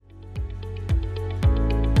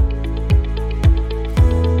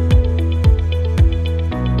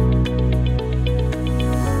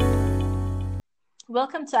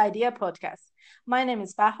Welcome to Idea Podcast. My name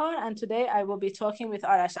is Bahar, and today I will be talking with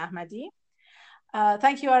Arash Ahmadi.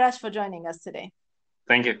 Thank you, Arash, for joining us today.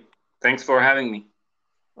 Thank you. Thanks for having me.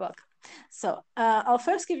 Welcome. I'll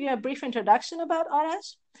first give you a brief introduction about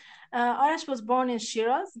Arash. Arash was born in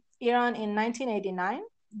Shiraz, Iran in 1989.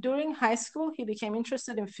 During high school, he became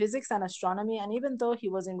interested in physics and astronomy, and even though he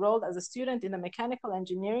was enrolled as a student in the mechanical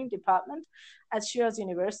engineering department at Shiraz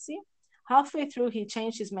University, halfway through he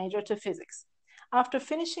changed his major to physics. After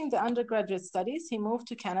finishing the undergraduate studies, he moved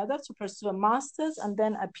to Canada to pursue a master's and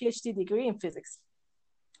then a PhD degree in physics.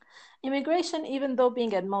 Immigration, even though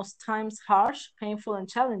being at most times harsh, painful, and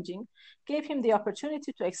challenging, gave him the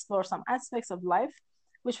opportunity to explore some aspects of life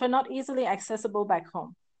which were not easily accessible back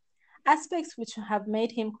home. Aspects which have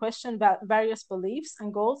made him question various beliefs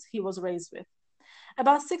and goals he was raised with.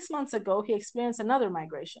 About 6 months ago, he experienced another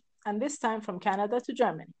migration, and this time from Canada to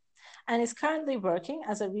Germany, and is currently working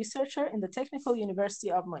as a researcher in the Technical University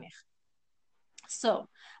of Munich. So,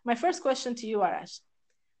 my first question to you, Arash.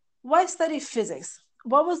 Why study physics?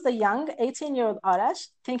 What was the young 18-year-old Arash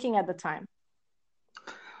thinking at the time?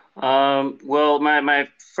 Well, my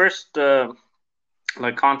first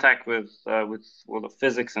contact with the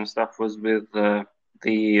physics and stuff was with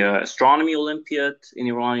the astronomy Olympiad in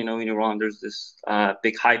Iran. You know, in Iran, there's this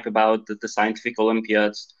big hype about the scientific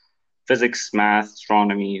Olympiads, physics, math,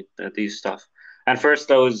 astronomy, these stuff. And first,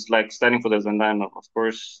 I was like studying for those, and then of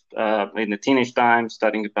course, in the teenage time,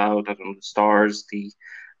 studying about the stars, the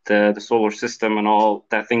solar system, and all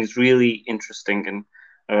that thing is really interesting and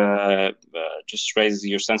just raises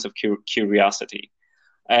your sense of curiosity.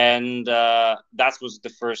 And that was the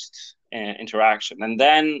first interaction. And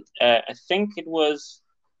then I think it was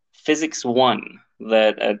Physics 1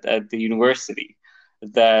 that at the university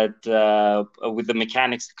that with the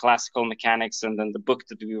mechanics, the classical mechanics, and then the book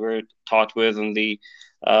that we were taught with, and the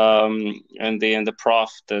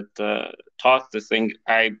prof that taught the thing,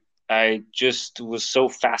 I just was so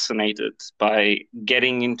fascinated by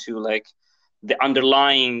getting into like the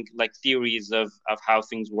underlying like theories of how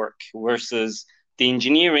things work versus the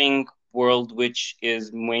engineering world, which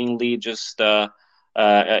is mainly just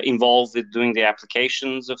involved with doing the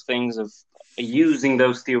applications of things, of using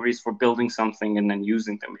those theories for building something and then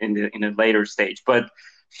using them in a later stage. But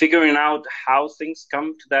figuring out how things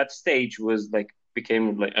come to that stage was like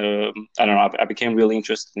became like I don't know. I became really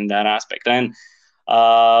interested in that aspect, and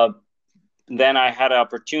then I had an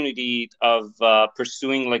opportunity of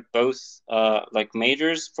pursuing like both like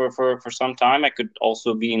majors for some time. I could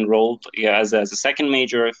also be enrolled as a second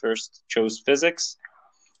major. I first chose physics.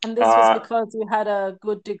 And this was because you had a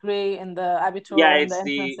good degree in the Abitur Yeah, and the it's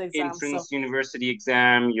entrance the exam. entrance university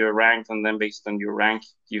exam. You're ranked, and then based on your rank,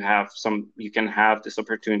 you can have this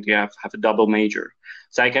opportunity. You have a double major.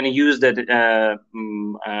 So I kind of used that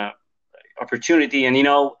opportunity, and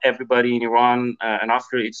everybody in Iran and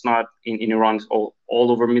after it's not in Iran, it's all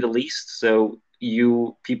over Middle East, so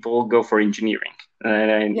people go for engineering,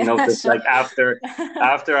 and I noticed Sure. like after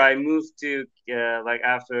I moved to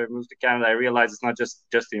after I moved to Canada, I realized it's not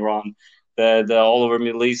just Iran. The all over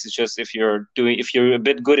Middle East is just if you're a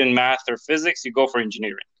bit good in math or physics, you go for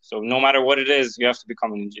engineering. So no matter what it is, you have to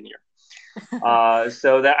become an engineer.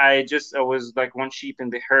 So that I was like one sheep in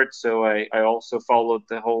the herd. So I also followed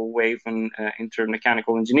the whole wave and entered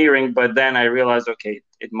mechanical engineering. But then I realized, okay,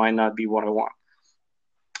 it might not be what I want.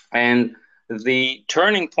 And the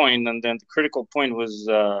turning point and then the critical point was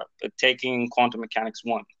taking quantum mechanics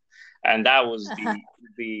 1. And that was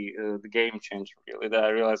the game changer, really. That I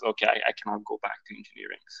realized, okay, I cannot go back to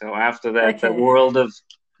engineering. So after that, the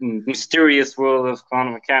mysterious world of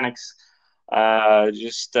quantum mechanics, I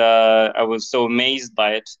was so amazed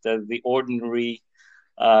by it that the ordinary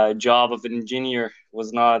job of an engineer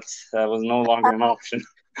was no longer an option.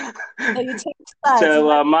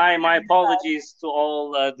 So my apologies to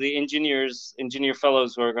all the engineer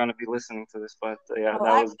fellows who are going to be listening to this, but yeah,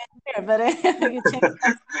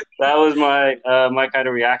 that was my kind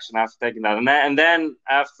of reaction after taking that, and then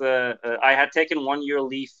after I had taken 1 year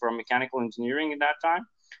leave from mechanical engineering at that time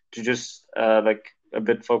to just like a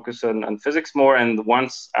bit focus on physics more, and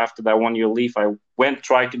once after that 1 year leave, I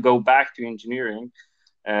tried to go back to engineering.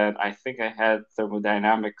 And I think I had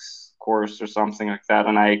thermodynamics course or something like that,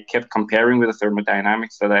 and I kept comparing with the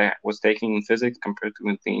thermodynamics that I was taking in physics compared to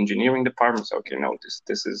the engineering department. So okay, no,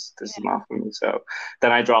 this is not for me. So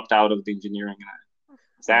then I dropped out of the engineering,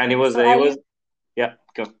 and it was yeah.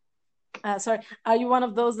 Go. Sorry, are you one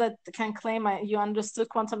of those that can claim you understood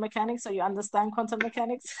quantum mechanics or you understand quantum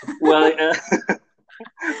mechanics? Well,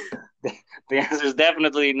 the answer is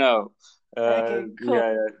definitely no. Okay,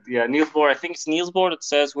 cool. Yeah. Niels Bohr. I think it's Niels Bohr that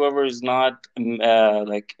says whoever is not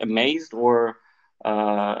like amazed or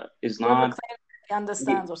is Whoever not. claims he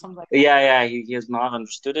understands or something like that. Yeah, he has not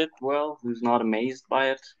understood it well. He's not amazed by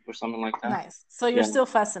it or something like that. Nice. So you're Yeah, still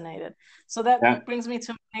fascinated. So that yeah. brings me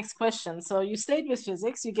to my next question. So you stayed with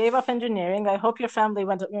physics, you gave up engineering. I hope your family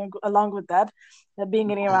went along with that,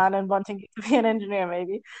 being in Iran and wanting you to be an engineer,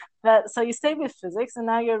 maybe. But so you stayed with physics, and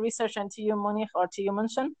now you're a researcher in TU Munich or TU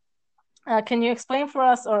München. Can you explain for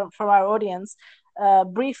us or for our audience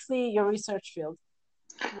briefly your research field?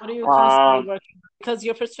 What are you constantly Um, working on? Because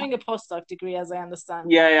you're pursuing a postdoc degree, as I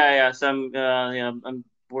understand. yeah. So I'm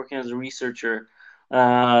working as a researcher.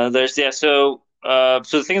 There's yeah. So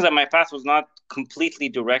the thing is that my path was not completely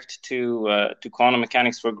direct to quantum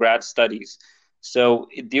mechanics for grad studies. So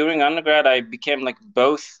during undergrad, I became like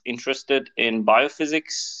both interested in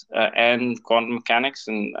biophysics and quantum mechanics,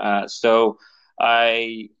 and so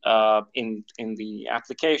in the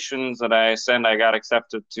applications that I sent, I got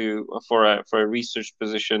accepted to for a research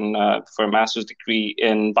position for a master's degree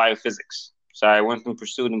in biophysics. So I went and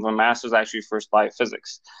pursued in my master's actually first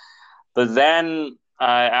biophysics, but then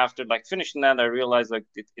after like finishing that, I realized like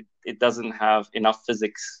it doesn't have enough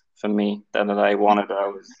physics for me that I wanted. I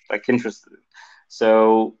was like interested in.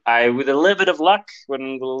 So I, with a little bit of luck, with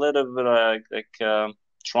a little bit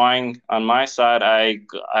trying on my side, I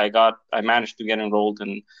managed to get enrolled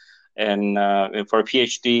in for a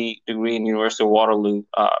PhD degree in University of Waterloo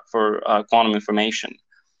for quantum information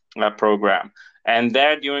program. And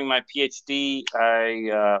there, during my PhD,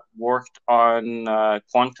 I worked on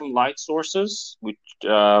quantum light sources, which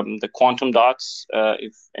the quantum dots,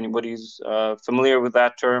 if anybody's familiar with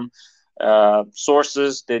that term,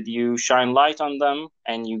 sources that you shine light on them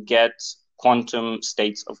and you get quantum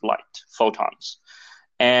states of light, photons.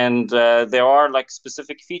 And there are like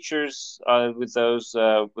specific features with those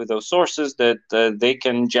sources that they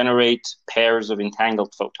can generate pairs of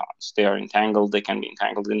entangled photons. They are entangled. They can be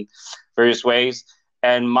entangled in various ways.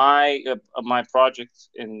 And my project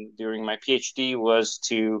during my PhD was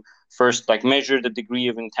to first like measure the degree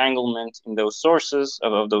of entanglement in those sources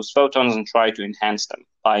of those photons and try to enhance them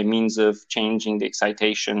by means of changing the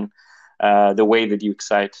excitation, the way that you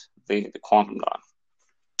excite the quantum dot.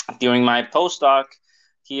 During my postdoc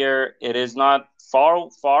here, it is not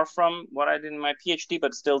far from what I did in my PhD,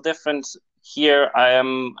 but still different. Here, I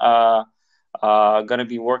am going to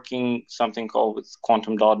be working something called with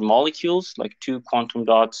quantum dot molecules, like two quantum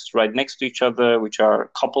dots right next to each other, which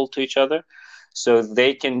are coupled to each other. So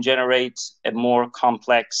they can generate a more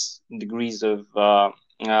complex degrees of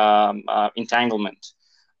entanglement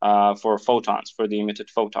for photons, for the emitted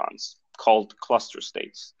photons, called cluster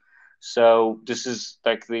states. So this is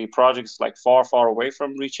like the project's like far away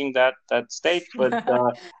from reaching that state, but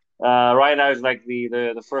right now is like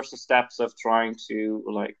the first steps of trying to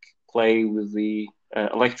like play with the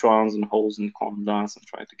electrons and holes in the quantum dots and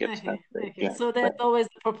try to get to that Okay, state. okay. Yeah, So there's always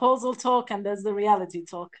the proposal talk and there's the reality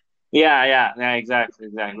talk. exactly,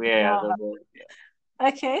 yeah.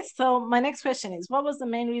 Okay, so my next question is, what was the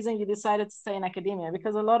main reason you decided to stay in academia?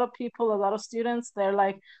 Because a lot of people, a lot of students, they're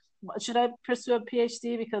like, should I pursue a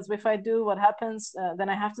PhD? Because if I do, what happens? Then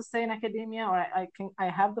I have to stay in academia, or I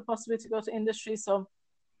have the possibility to go to industry. So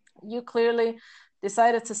you clearly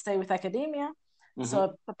decided to stay with academia. Mm-hmm.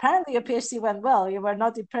 So apparently your PhD went well. You were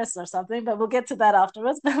not depressed or something, but we'll get to that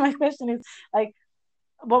afterwards. But my question is, like,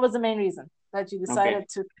 what was the main reason that you Okay. decided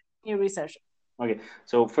to continue research? Okay,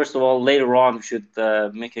 so first of all, later on, we should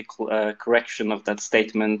make a correction of that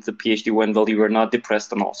statement. The PhD went well. You were not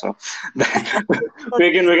depressed, and also we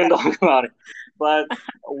can talk about it. But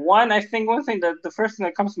I think one thing that the first thing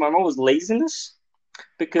that comes to my mind was laziness,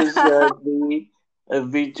 because the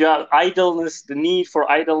job idleness, the need for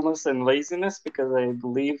idleness and laziness, because I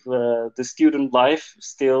believe the student life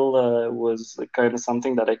still was kind of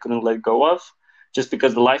something that I couldn't let go of, just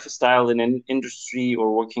because the lifestyle in an industry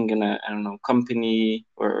or working in a, I don't know, company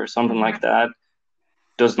or something Mhm. like that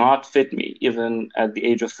does not fit me. Even at the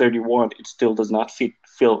age of 31, it still does not fit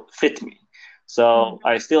me. Mhm. So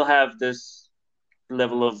I still have this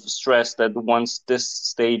level of stress that once this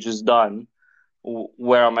stage is done,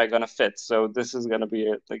 where am I going to fit? So this is going to be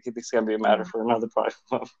this is going to be a matter Mhm. for another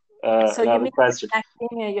So you another mean question. in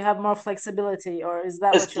academia you have more flexibility, or is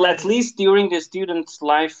that what It's, you at mean? least during the student's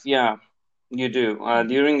life, yeah, you do. Mhm.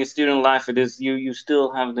 During the student life, it is you still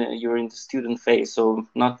have you're in the student phase, so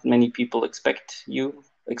not many people expect you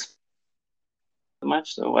much.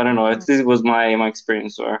 So I don't know. This was my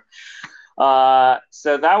experience. So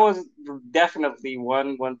that was definitely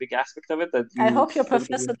one big aspect of it that I you hope your simply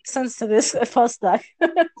professor listens to this postdoc.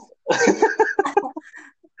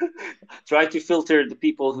 try to filter the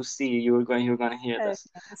people who see you. You're going to hear Okay, this.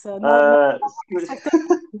 so not Uh,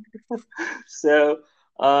 expected. so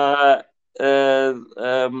uh, then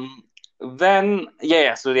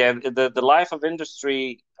yeah, so yeah, the life of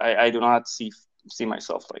industry, I do not see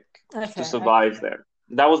myself like to Okay, survive there.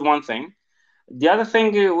 That was one thing. The other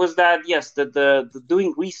thing was that yes, the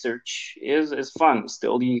doing research is fun.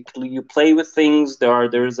 Still, you play with things.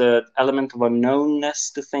 There's a element of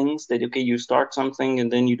unknownness to things that okay, you start something and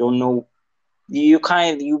then you don't know. You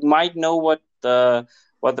might know what the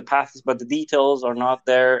path is, but the details are not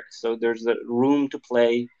there. So there's a room to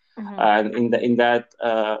play, okay. in that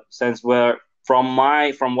sense. Where from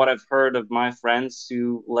what I've heard of my friends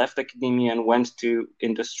who left academia and went to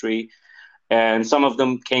industry, and some of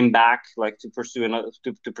them came back like to pursue a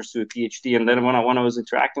PhD. And then when I was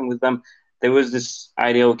interacting with them, there was this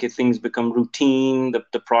idea: okay, things become routine.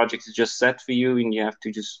 The project is just set for you, and you have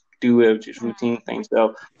to just do a just routine thing.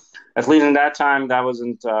 So at least in that time, that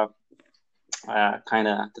wasn't kind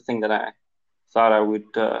of the thing that I thought I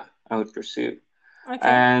would pursue. Okay.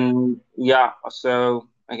 And yeah, so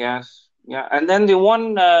I guess yeah. And then the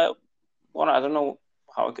one I don't know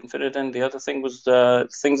how I can fit it in. The other thing was the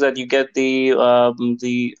things that you get the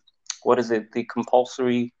what is it, the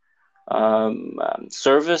compulsory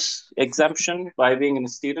service exemption by being a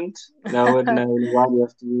student. You know, in Iran you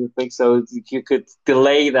have to do things, so you could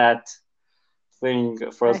delay that thing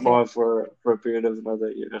for as Okay. long for a period of another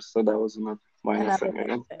year. So that was another minor Another thing thing.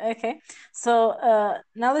 again. Okay. So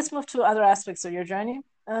now let's move to other aspects of your journey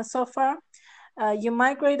so far. You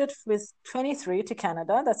migrated with 23 to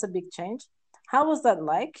Canada. That's a big change. How was that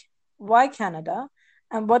like? Why Canada?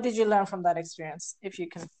 And what did you learn from that experience? If you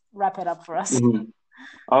can wrap it up for us. Mhm.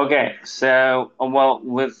 Okay, so well,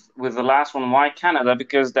 with the last one, why Canada?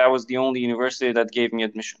 Because that was the only university that gave me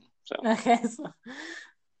admission. So Okay. So,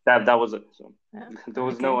 that was it. So yeah. there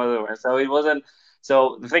was no Okay. other way. So it wasn't. So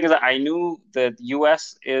the thing is that I knew that US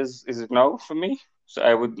is a no for me. So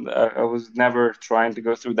I was never trying to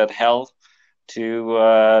go through that hell to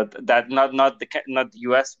that not the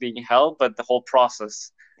US being hell, but the whole process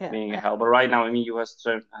Yeah. being a Yeah. hell. But right now, I mean,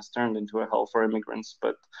 has turned into a hell for immigrants.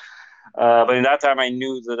 But in that time, I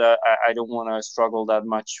knew that I don't want to struggle that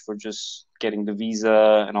much for just getting the visa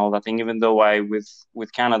and all that thing. Even though with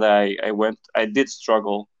Canada, I did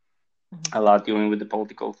struggle Mhm. a lot dealing with the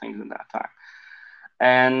political things in that time.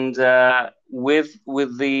 And with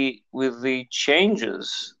the changes,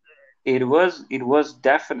 it was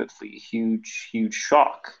definitely a huge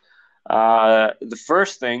shock. The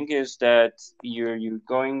first thing is that you're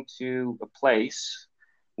going to a place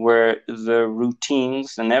where the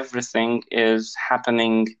routines and everything is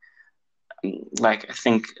happening. Like I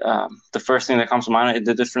think the first thing that comes to mind is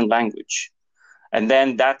the different language, and then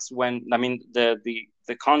that's when I mean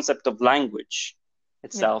the concept of language Yeah.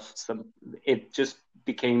 itself. So it just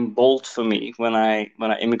became bold for me when I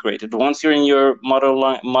immigrated. Once you're in your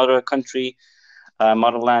mother country,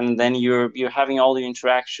 motherland, then you're having all the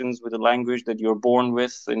interactions with the language that you're born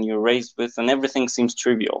with and you're raised with, and everything seems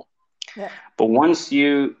trivial. Yeah. But once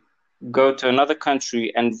you go to another country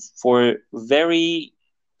and for very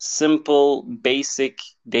simple, basic,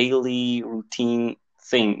 daily routine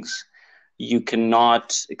things, you cannot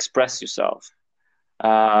express yourself.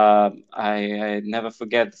 I never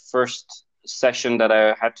forget the first session that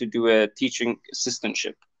I had to do a teaching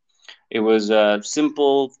assistantship. It was a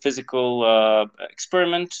simple physical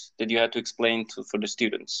experiment that you had to explain for the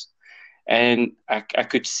students. And I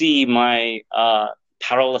could see my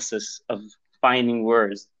paralysis of finding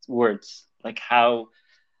words like how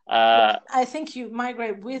uh, I think you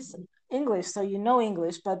migrate with English, so you know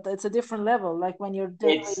English, but it's a different level. Like when you're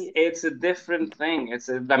daily. it's a different thing.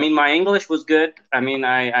 I mean, my English was good. I mean,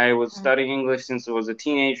 I was Mhm. studying English since I was a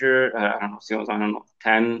teenager. I don't know, since I was, I don't know,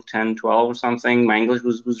 10, 12 or something. My English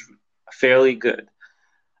was fairly good.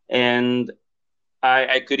 And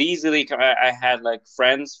I could easily, I had like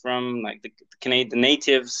friends from like the Canadian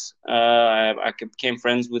natives. I became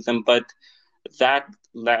friends with them, but that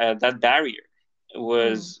that barrier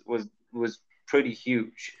Mm. was pretty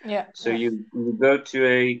huge. Yeah. So Yeah. you go to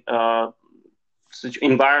a such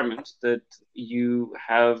environment that you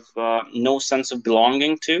have no sense of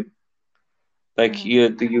belonging to. Like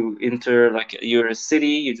Mhm. you enter like you're a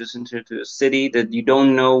city, you just enter to a city that you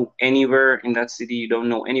don't know anywhere in that city, you don't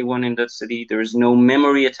know anyone in that city. There is no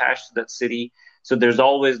memory attached to that city. So there's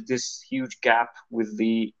always this huge gap with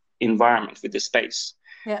the environment, with the space.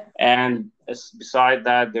 Yeah. And beside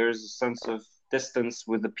that, there's a sense of distance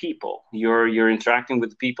with the people. You're interacting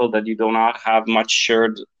with people that you do not have much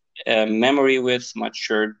shared memory with, much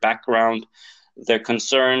shared background. Their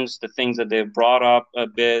concerns, the things that they've brought up a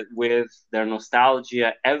bit with, their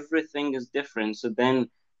nostalgia, everything is different. So then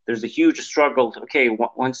there's a huge struggle. Okay,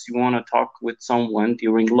 once you want to talk with someone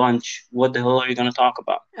during lunch, what the hell are you going to talk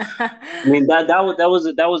about? I mean,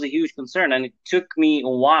 that was a huge concern, and it took me a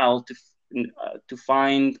while to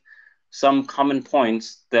find some common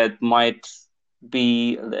points that might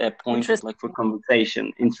be a point of Interesting. like for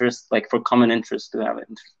conversation, interest, like for common interest to have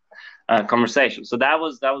a conversation. So that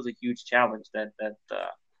was a huge challenge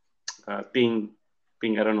being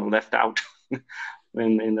I don't know, left out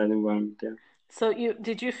in that environment. Yeah. So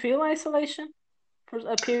did you feel isolation for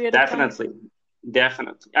a period of time? Definitely,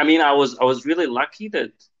 definitely. I mean, I was really lucky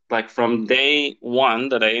that like from day one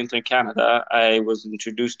that I entered Canada, I was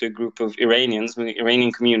introduced to a group of Iranians, the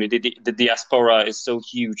Iranian community. The diaspora is so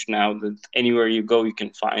huge now that anywhere you go, you can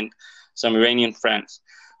find some Iranian friends.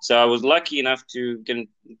 So I was lucky enough to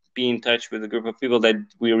be in touch with a group of people that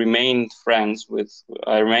we remained friends with.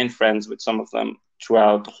 I remained friends with some of them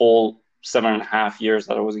throughout the whole 7.5 years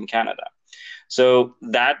that I was in Canada. So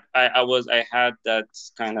that I had that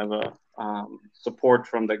kind of a support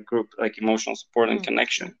from the group, like emotional support and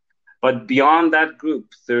connection. But beyond that group,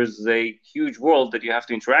 there's a huge world that you have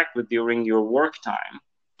to interact with during your work time.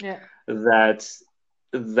 Yeah.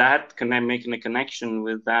 That making a connection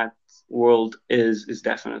with that world is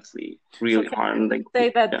definitely So really can hard. And like, you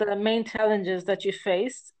say that yeah. the main challenges that you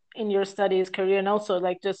faced in your studies career and also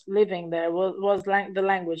like just living there was the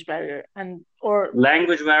language barrier and or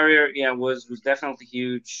Language barrier, yeah, was definitely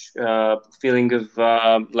huge. Feeling of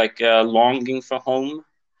like longing for home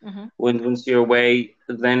Mhm. when once you're away.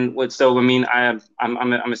 Then what? So I mean,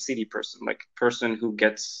 I'm a city person, like person who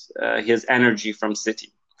gets his energy from the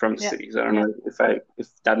Yeah. cities. I don't know if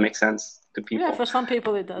that makes sense to Yeah, people. for some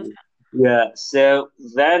people it does. Yeah. So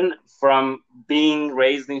then, from being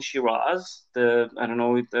raised in Shiraz, I don't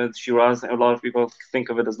know, Shiraz. A lot of people think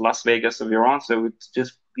of it as Las Vegas of Iran. So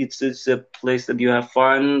it's a place that you have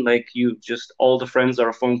fun. Like you just all the friends are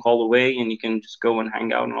a phone call away, and you can just go and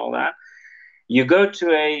hang out and all that. You go to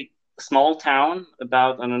a small town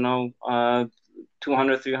about I don't know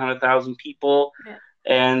 200 300,000 people, Yeah.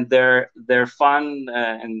 and their fun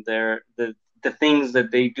and the things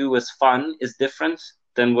that they do as fun is different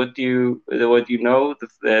than what you know.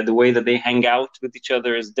 The way that they hang out with each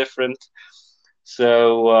other is different. So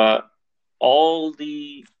all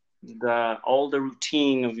the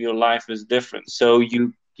routine of your life is different. So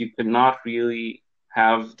you cannot really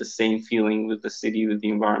have the same feeling with the city, with the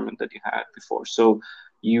environment that you had before. So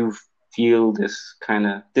you feel this kind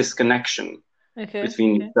of disconnection Okay.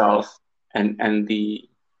 between yourself and the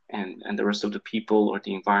rest of the people or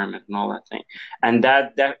the environment and all that thing. And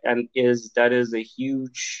that is a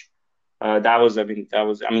huge that was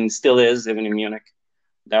I mean still is even in Munich.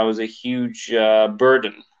 That was a huge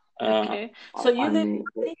burden uh, Okay. So you on live me.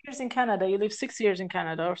 how many years in Canada? You live 6 years in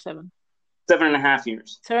Canada or seven? 7.5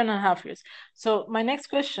 years. 7.5 years. So my next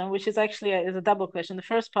question, which is actually is a double question. The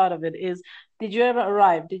first part of it is, did you ever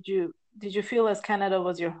arrive? Did you feel as Canada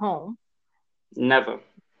was your home? Never.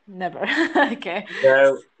 Never. Okay.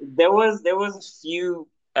 There was a few.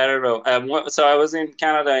 I don't know. So I was in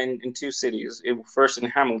Canada in two cities. First in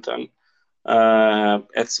Hamilton.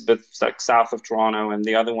 It's a bit like south of Toronto, and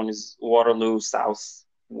the other one is Waterloo,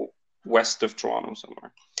 west of Toronto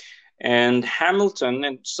somewhere. And Hamilton,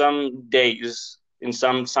 in some days, in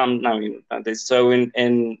some no, not days. So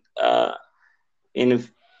in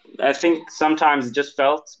I think sometimes it just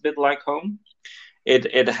felt a bit like home.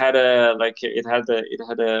 It had a like it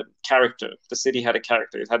had a character. The city had a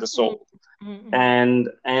character. It had a Mm, soul. mm, mm.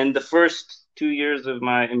 And the first 2 years of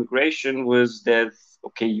my immigration was that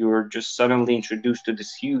okay, you're just suddenly introduced to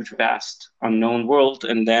this huge, vast, unknown world,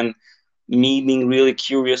 and then me being really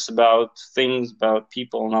curious about things, about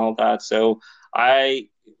people, and all that. So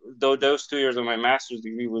though those 2 years of my master's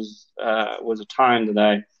degree was a time that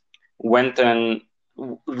I went and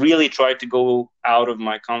really tried to go out of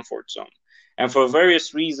my comfort zone. And for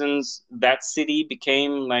various reasons, that city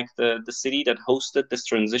became like the city that hosted this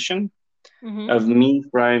transition Mhm. of me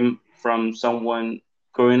from someone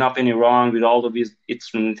growing up in Iran with all of its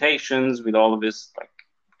limitations, with all of its like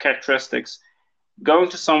characteristics, going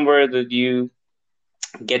to somewhere that you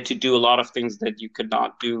get to do a lot of things that you could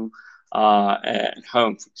not do at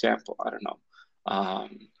home. For example, I don't know. Um,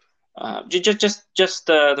 just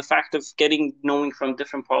the fact of knowing from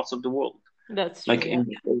different parts of the world. That's Like true.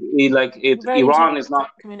 Yeah. Very Iran is not.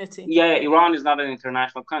 international community. Yeah, Iran is not an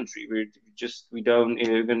international country. We don't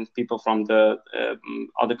even people from the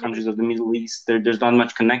other Yeah. countries of the Middle East. There's not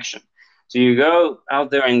much connection. So you go out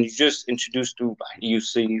there and you just introduce to you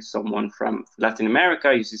see someone from Latin America,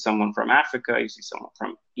 you see someone from Africa, you see someone from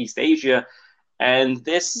East Asia, and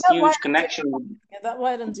this That huge widens your mind. connection. Yeah, that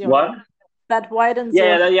widens your mind. What? that widens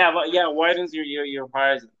Yeah, your. yeah, widens your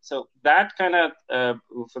horizon. So that kind of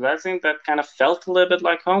for that thing, that kind of felt a little bit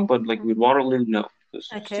like home, but like with Waterloo, no.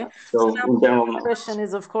 Okay. So So now in general, the no. question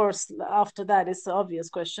is, of course, after that is the obvious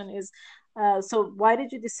question is, so why did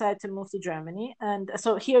you decide to move to Germany? And so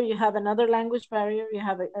here you have another language barrier, you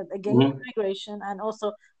have again Mhm. migration, and also,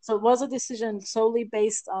 so was a decision solely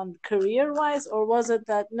based on career-wise, or was it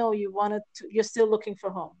that no, you wanted to, you're still looking for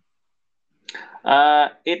home?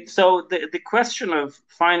 The question of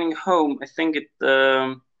finding home, I think it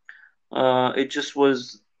just was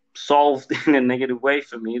solved in a negative way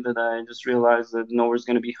for me, that I just realized that nowhere's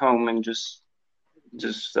going to be home, and just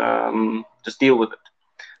deal with it,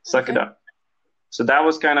 suck it Okay. up. So that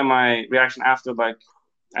was kind of my reaction after, like,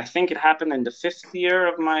 I think it happened in the fifth year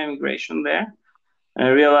of my immigration there. And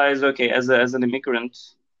I realized, okay, as an immigrant,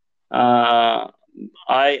 uh,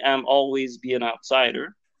 I am always be an outsider.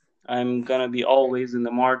 I'm gonna be always in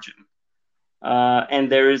the margin. And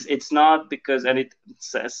it's not because, and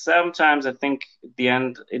sometimes I think at the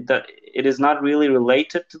end, that it is not really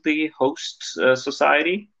related to the host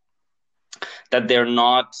society, that they're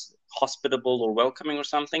not hospitable or welcoming or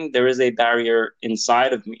something. There is a barrier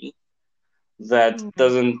inside of me that Mhm.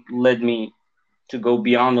 doesn't let me to go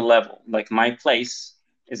beyond the level. Like, my place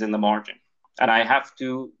is in the margin, and I have to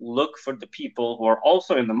look for the people who are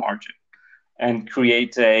also in the margin and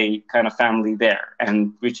create a kind of family there, and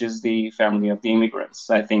which is the family of the immigrants.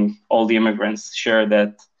 I think all the immigrants share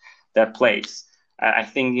that place. I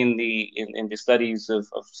think in the studies of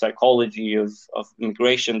psychology of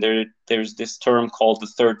immigration, there's this term called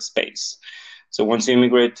the third space. So once you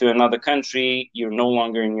immigrate to another country, you're no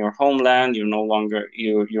longer in your homeland. You're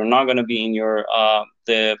not going to be in your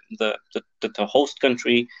the host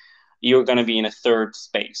country. You're going to be in a third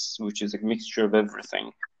space, which is a mixture of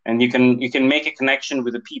everything. And you can make a connection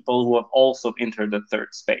with the people who have also entered the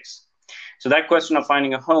third space. So that question of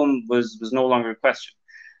finding a home was no longer a question.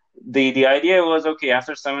 The idea was, okay,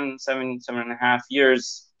 after seven and a half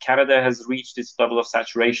years, Canada has reached its level of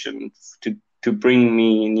saturation to bring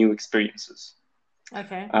me new experiences.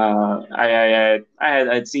 Okay.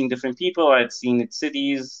 I'd seen different people. I'd seen its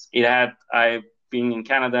cities. I being in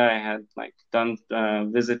Canada, I had like done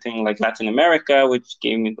visiting like Latin America, which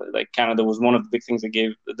gave me, like, Canada was one of the big things that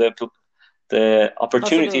gave the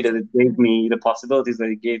opportunity that Possibility. it gave me, the possibilities that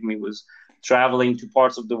it gave me, was traveling to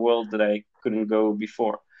parts of the world that I couldn't go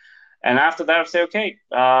before. And after that, I say, okay,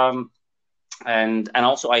 and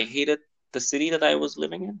also I hated the city that I was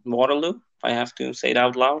living in, Waterloo. I have to say it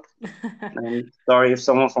out loud. I'm sorry if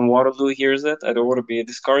someone from Waterloo hears it. I don't want to be a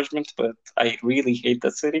discouragement, but I really hate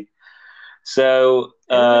that city. So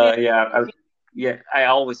Everybody. I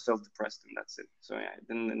always felt depressed in that city. So yeah,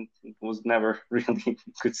 it was never really a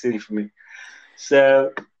good city for me.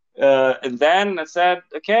 So and then I said,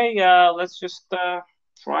 okay, let's just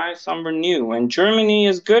try somewhere new. And Germany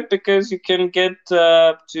is good because you can get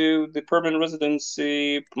to the permanent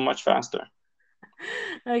residency much faster.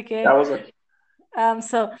 Okay. That was it.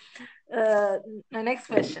 So, my next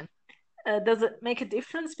question. Does it make a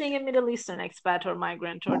difference being a Middle Eastern expat or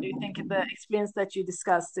migrant, or do you think the experience that you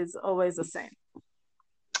discussed is always the same?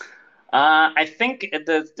 I think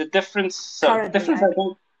the difference. So the Currently, difference, I I mean.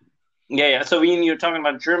 think. Yeah, yeah. So when you're talking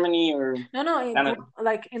about Germany or No, no, kind of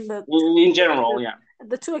like in the in general, yeah.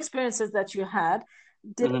 the two experiences that you had,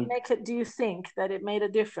 did it Hmm. make it, do you think that it made a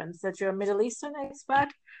difference that you're a Middle Eastern expat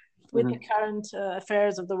with the Hmm. current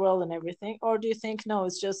affairs of the world and everything, or do you think no,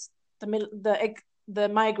 it's just the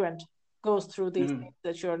migrant goes through these Hmm. things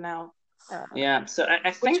that you're now, uh, Yeah. So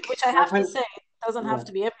I which think I have to when say, it doesn't have yeah.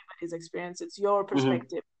 to be everybody's experience. It's your Hmm.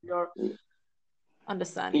 perspective, your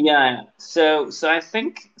understanding. Yeah. So I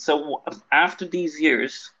think so. After these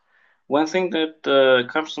years, one thing that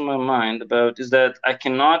comes to my mind about is that I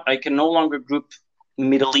can no longer group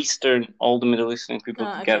all the Middle Eastern people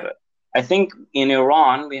Okay. together. I think in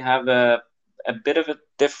Iran we have a bit of a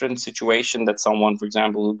different situation, that someone, for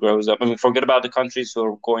example, who grows up. I mean, forget about the countries who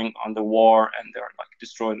are going on the war and they're like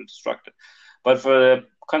destroyed or destructed, but for the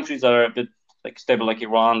countries that are a bit like stable, like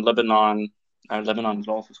Iran, Lebanon. Lebanon is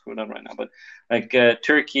also screwed up right now, but like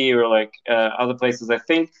Turkey or like other places, I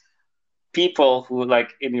think people who,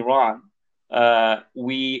 like in Iran,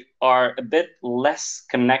 we are a bit less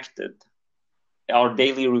connected, our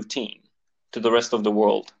daily routine, to the rest of the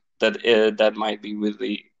world, that might be with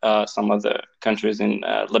the some other countries in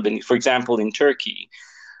Lebanon. For example, in Turkey,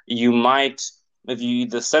 you might if you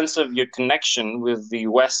the sense of your connection with the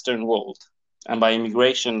Western world, and by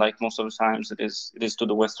immigration, like most of the times, it is to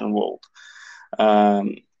the Western world.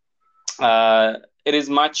 Um, it is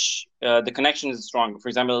much the connection is stronger. For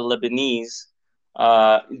example, the Lebanese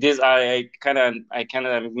this I kind of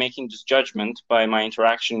am making this judgment by my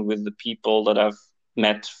interaction with the people that I've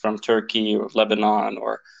met from Turkey or Lebanon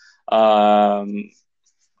or I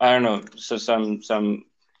don't know, so some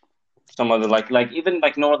other like even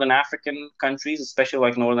like Northern African countries, especially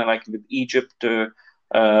like Northern like with Egypt. So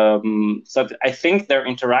I think their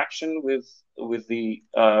interaction with the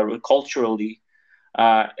culturally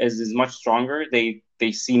is much stronger.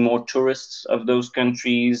 They see more tourists of those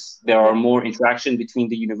countries. There are Okay. more interaction between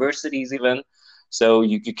the universities even. So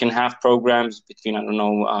you can have programs between, I don't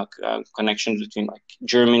know, connections between like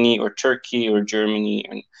Germany or Turkey or Germany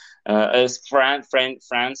and as France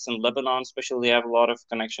and Lebanon, especially, have a lot of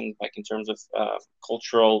connections, like in terms of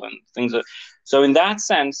cultural and things. So in that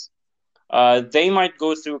sense, they might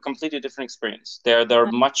go through a completely different experience. They're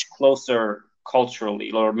much closer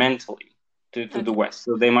culturally or mentally to the Okay. West,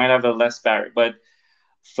 so they might have a less barrier. But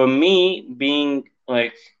for me, being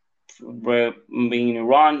like being in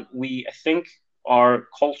Iran, I think our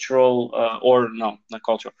cultural or no, not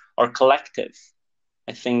cultural, our collective,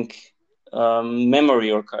 I think memory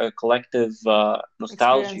or collective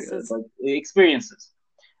nostalgia, Experiences like experiences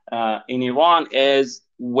in Iran is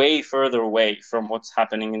way further away from what's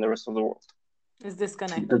happening in the rest of the world is because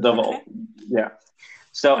disconnected. of Okay. all, yeah.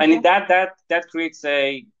 So Okay. and that creates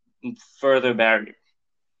a further barrier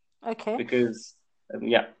Okay. because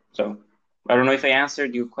yeah. So I don't know if I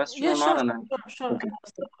answered your question Yeah, or not, sure, and sure, sure. okay,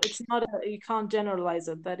 So it's not you can't generalize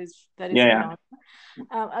it. That is yeah, a good yeah, answer.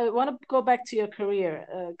 I want to go back to your career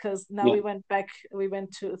because now yeah. we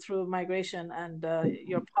went to through migration and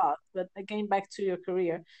your path, but again back to your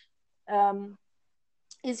career. Um,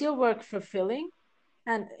 is your work fulfilling?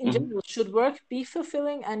 And in Hmm. general, should work be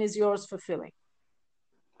fulfilling? And is yours fulfilling?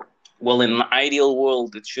 Well, in an ideal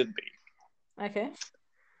world, it should be. Okay.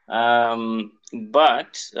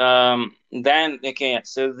 But then okay, yeah,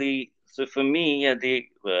 so for me, yeah, the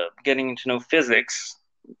getting to know physics,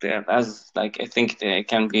 as like I think it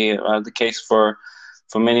can be the case for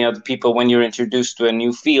many other people when you're introduced to a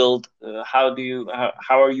new field. How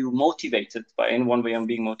are you motivated? By in one way, I'm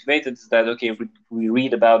being motivated is that okay, we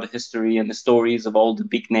read about the history and the stories of all the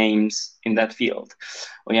big names in that field.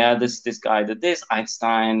 Oh yeah, this guy did this,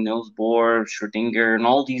 Einstein, Niels Bohr, Schrödinger, and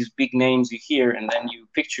all these big names you hear, and then you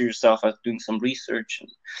picture yourself as doing some research and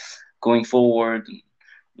going forward and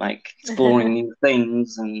like exploring new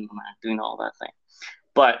things and doing all that thing.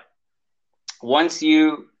 But once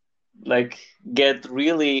you like get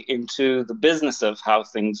really into the business of how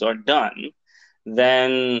things are done,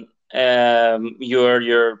 then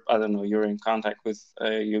you're I don't know, you're in contact with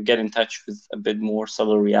you get in touch with a bit more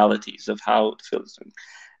subtle realities of how it feels.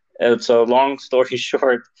 So long story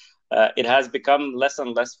short, it has become less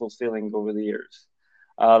and less fulfilling over the years.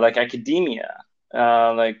 Like academia,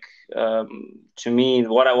 like to me,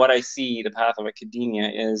 what I see the path of academia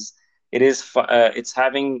is it's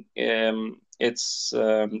having its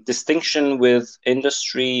distinction with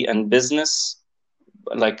industry and business.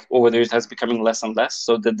 Like over there, it has becoming less and less.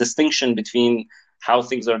 So the distinction between how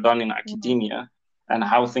things are done in Mhm. academia and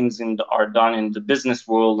how things are done in the business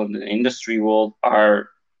world and the industry world are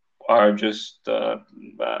just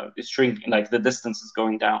shrinking. Like the distance is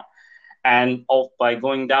going down, and by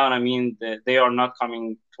going down, I mean they are not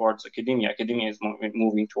coming towards academia. Academia is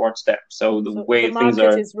moving towards them. So the So the way things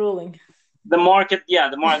market are, is ruling. the market, yeah,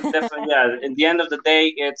 the market definitely, yeah. At the end of the day,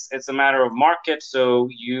 it's a matter of market. So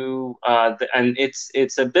and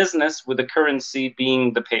it's a business with the currency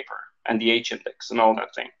being the paper and the H index and all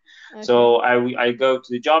that thing. Okay. So I go to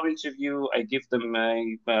the job interview. I give them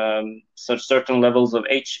such certain levels of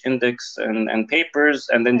H index and papers,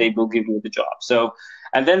 and then they Okay. will give me the job. So,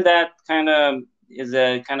 and then that kind of is a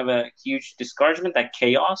kind of a huge discouragement, that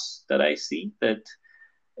chaos that I see. That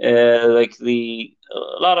like the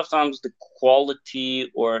a lot of times the quality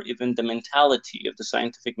or even the mentality of the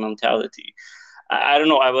scientific mentality. I don't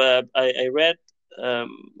know. I read.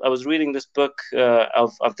 I was reading this book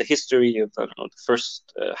of the history of I don't know the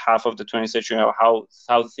first half of the 20th century,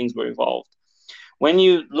 how things were evolved. When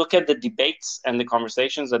you look at the debates and the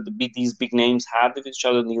conversations that these big names had with each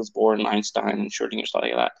other, Niels Bohr and Einstein and Schrödinger, stuff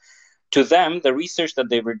like that, to them, the research that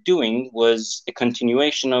they were doing was a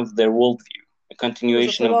continuation of their worldview, a It was a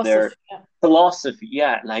continuation of their philosophy. Yeah. philosophy.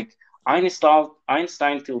 Yeah, like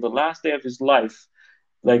Einstein till the last day of his life,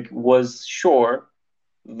 like was sure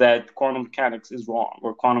that quantum mechanics is wrong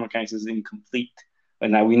or quantum mechanics is incomplete.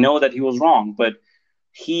 And now we know that he was wrong, but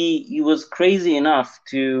he was crazy enough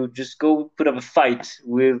to just go put up a fight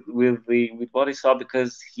with what he saw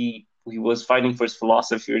because he was fighting for his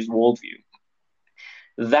philosophy or his worldview.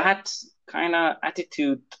 That kind of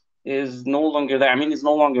attitude is no longer there. I mean, it's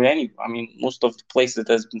no longer any. I mean, most of the places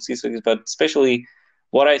there's been physics, but especially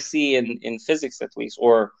what I see in physics, at least,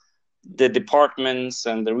 or the departments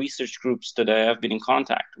and the research groups that I have been in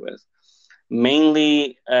contact with,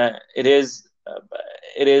 mainly it is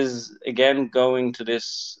again going to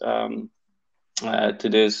this I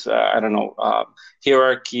don't know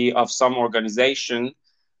hierarchy of some organization.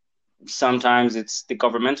 Sometimes it's the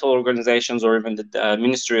governmental organizations or even the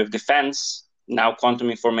Ministry of Defense. Now quantum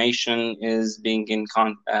information is being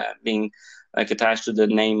like attached to the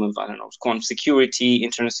name of, I don't know, quantum security,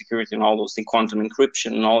 internet security, and all those things, quantum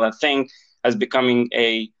encryption, and all that thing as becoming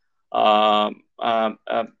a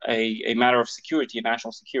matter of security,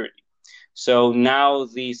 national security. So now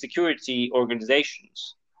the security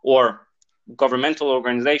organizations or governmental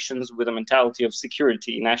organizations with a mentality of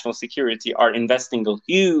security, national security, are investing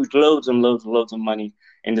huge loads and loads of money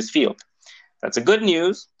in this field. That's a good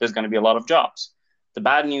news. There's going to be a lot of jobs. The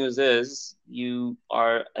bad news is you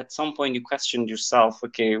are at some point you questioned yourself,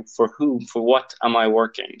 okay, for whom, for what am I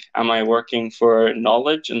working? Am I working for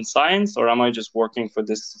knowledge and science, or am I just working for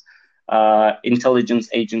this intelligence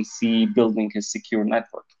agency building a secure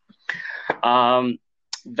network?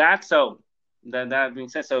 That's so that being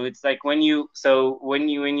said, so it's like when you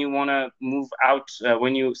want to move out,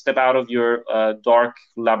 when you step out of your dark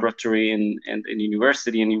laboratory in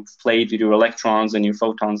university, and you've played with your electrons and your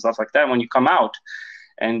photons, stuff like that, when you come out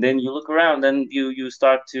and then you look around, then you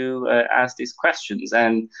start to ask these questions,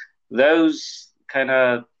 and those kind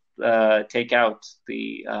of take out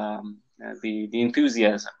the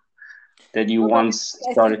enthusiasm that you once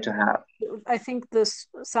started to have. I think the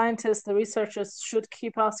scientists, the researchers should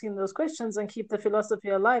keep asking those questions and keep the philosophy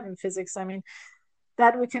alive in physics. I mean,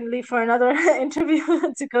 that we can leave for another interview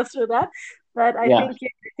to go through that. But I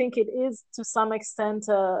think it is to some extent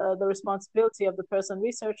the responsibility of the person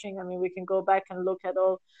researching. I mean, we can go back and look at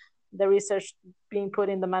all the research being put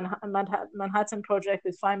in the Manhattan Project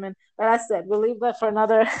with Feynman. But as I said, we'll leave that for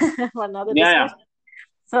another discussion.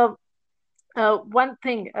 So one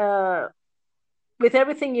thing, with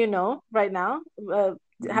everything you know right now,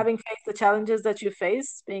 having faced the challenges that you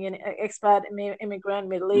face, being an expat, immigrant,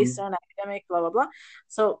 Middle Eastern, academic, blah, blah, blah.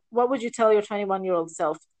 So what would you tell your 21-year-old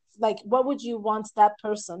self? Like, what would you want that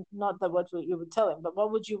person, not that what you would tell him, but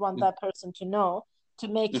what would you want that person to know to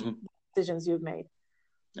make the decisions you've made?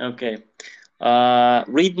 Okay.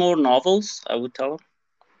 Read more novels, I would tell him.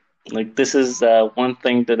 Like, this is one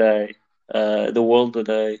thing that the world that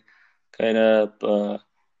I kind of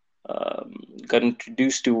got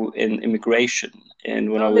introduced to in immigration,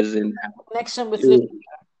 and when I was in connection with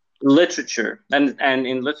literature, and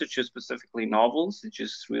in literature specifically novels, it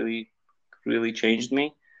just really changed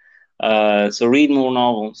me. So read more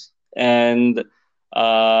novels, and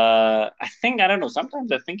I think, I don't know,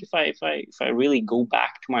 sometimes I think if I really go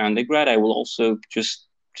back to my undergrad, I will also just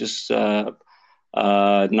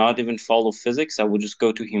not even follow physics. I would just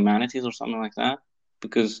go to humanities or something like that,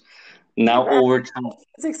 because now over time,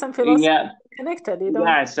 physics and philosophy connected. You don't.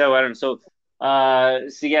 Yeah, so I don't know.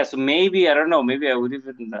 So maybe, I don't know. Maybe I would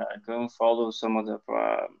even go and follow some of the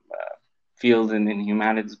field in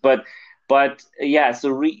humanities. But yeah.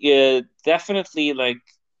 So definitely like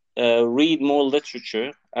read more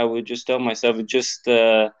literature. I would just tell myself it just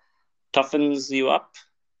toughens you up,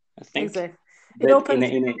 I think. Exactly. It opens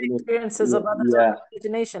experiences of others,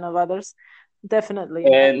 imagination of others. Definitely.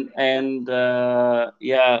 And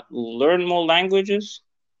learn more languages.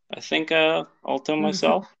 I think I'll tell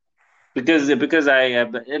myself, because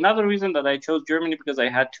another reason that I chose Germany, because I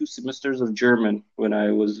had 2 semesters of German when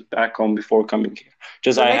I was back home before coming here.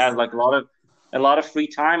 I had like a lot of free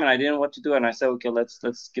time, and I didn't know what to do, and I said, okay,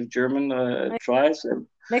 let's give German a try. So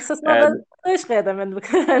nächstes Mal durchreden, wenn du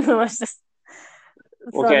möchtest.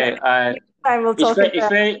 Okay, time we'll talk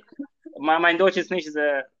mein Deutsch ist nicht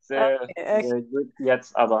sehr gut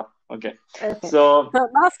jetzt, aber okay. So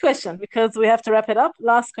last question, because we have to wrap it up.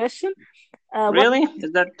 Last question. Really?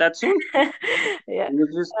 Is that soon? Yeah.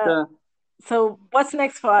 So what's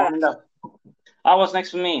next for Arash? What's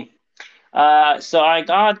next for me? So I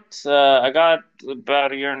got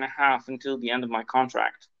about a year and a half until the end of my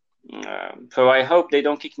contract. So I hope they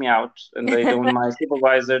don't kick me out, and they don't. My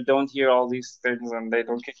supervisor don't hear all these things, and they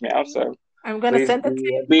don't kick me out. So I'm gonna send it to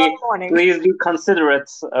you tomorrow morning. Please be considerate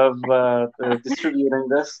of distributing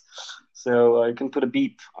this, so I can put a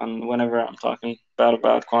beep on whenever I'm talking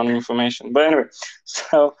about quantum information. But anyway,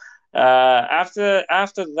 so after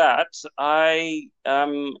that,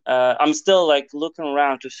 I'm still like looking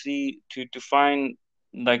around to see to find,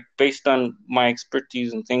 like, based on my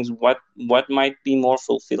expertise and things, what might be more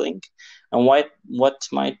fulfilling, and what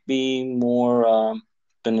might be more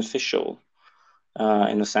beneficial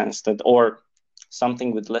in a sense that, or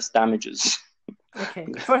something with less damages. Okay,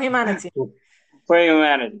 for humanity. For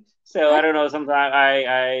humanity. So I Okay. don't know. Sometimes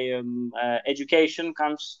education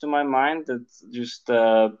comes to my mind. That just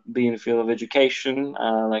be in the field of education,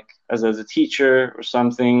 like as a teacher or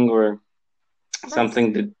something, or Nice.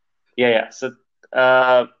 something that, yeah, yeah. So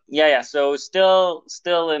yeah. So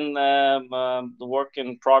still in the work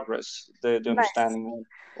in progress. The Nice. understanding of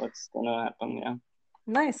what's gonna happen. Yeah.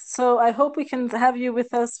 Nice. So I hope we can have you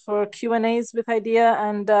with us for Q&As with Idea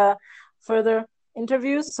and further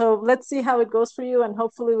interviews. So let's see how it goes for you, and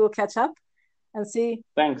hopefully we'll catch up and see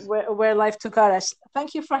Thanks. where life took Arash.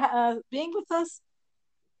 Thank you for being with us.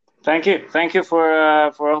 Thank you for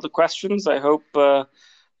all the questions. I hope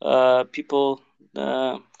people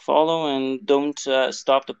follow and don't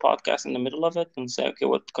stop the podcast in the middle of it and say, okay,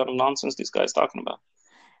 what kind of nonsense this guy's talking about.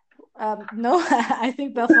 No, I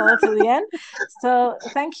think they'll follow to the end. So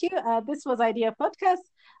thank you. This was Idea Podcast.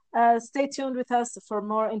 Stay tuned with us for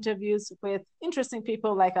more interviews with interesting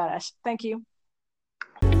people like Arash. Thank you.